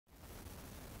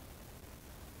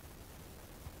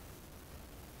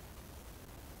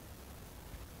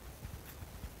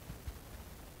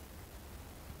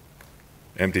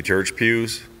Empty church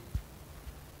pews?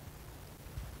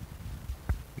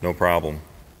 No problem.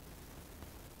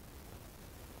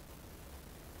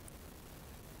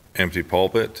 Empty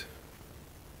pulpit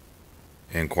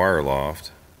and choir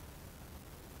loft?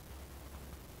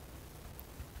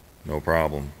 No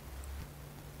problem.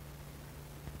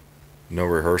 No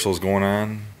rehearsals going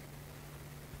on?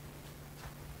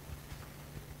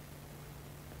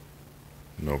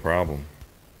 No problem.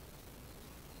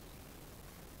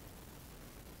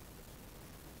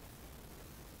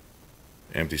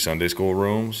 Empty Sunday school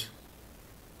rooms?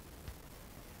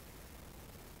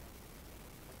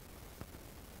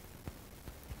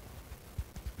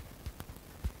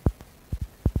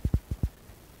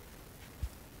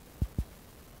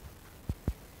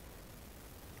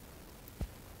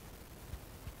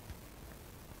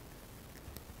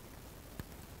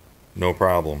 No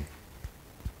problem.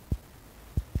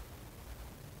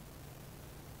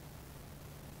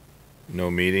 No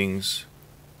meetings,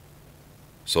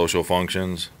 social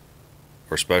functions,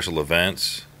 or special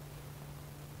events.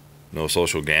 No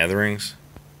social gatherings.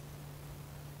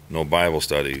 No Bible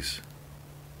studies.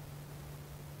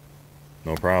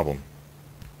 No problem.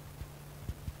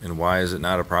 And why is it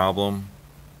not a problem?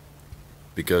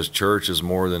 Because church is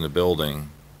more than a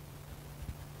building,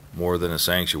 more than a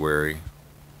sanctuary,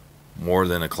 more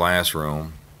than a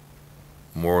classroom,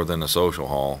 more than a social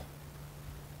hall.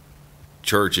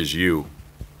 Church is you.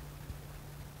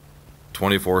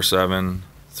 24/7,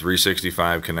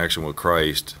 365 connection with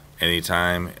Christ,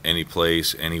 anytime, any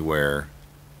place, anywhere.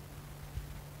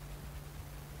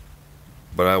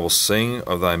 But I will sing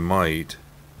of thy might,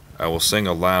 I will sing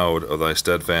aloud of thy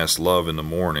steadfast love in the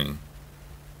morning.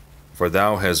 For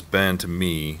thou hast been to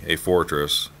me a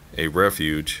fortress, a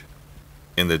refuge,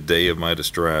 in the day of my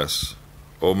distress.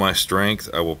 O my strength,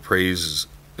 I will praise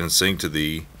and sing to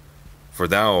thee, for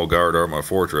thou, O God, art my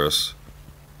fortress,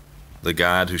 the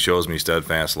God who shows me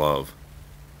steadfast love.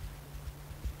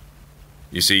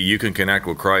 You see, you can connect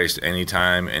with Christ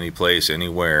anytime, any place,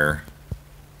 anywhere,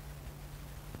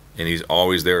 and He's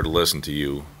always there to listen to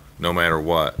you, no matter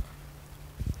what.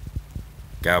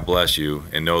 God bless you,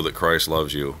 and know that Christ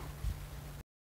loves you.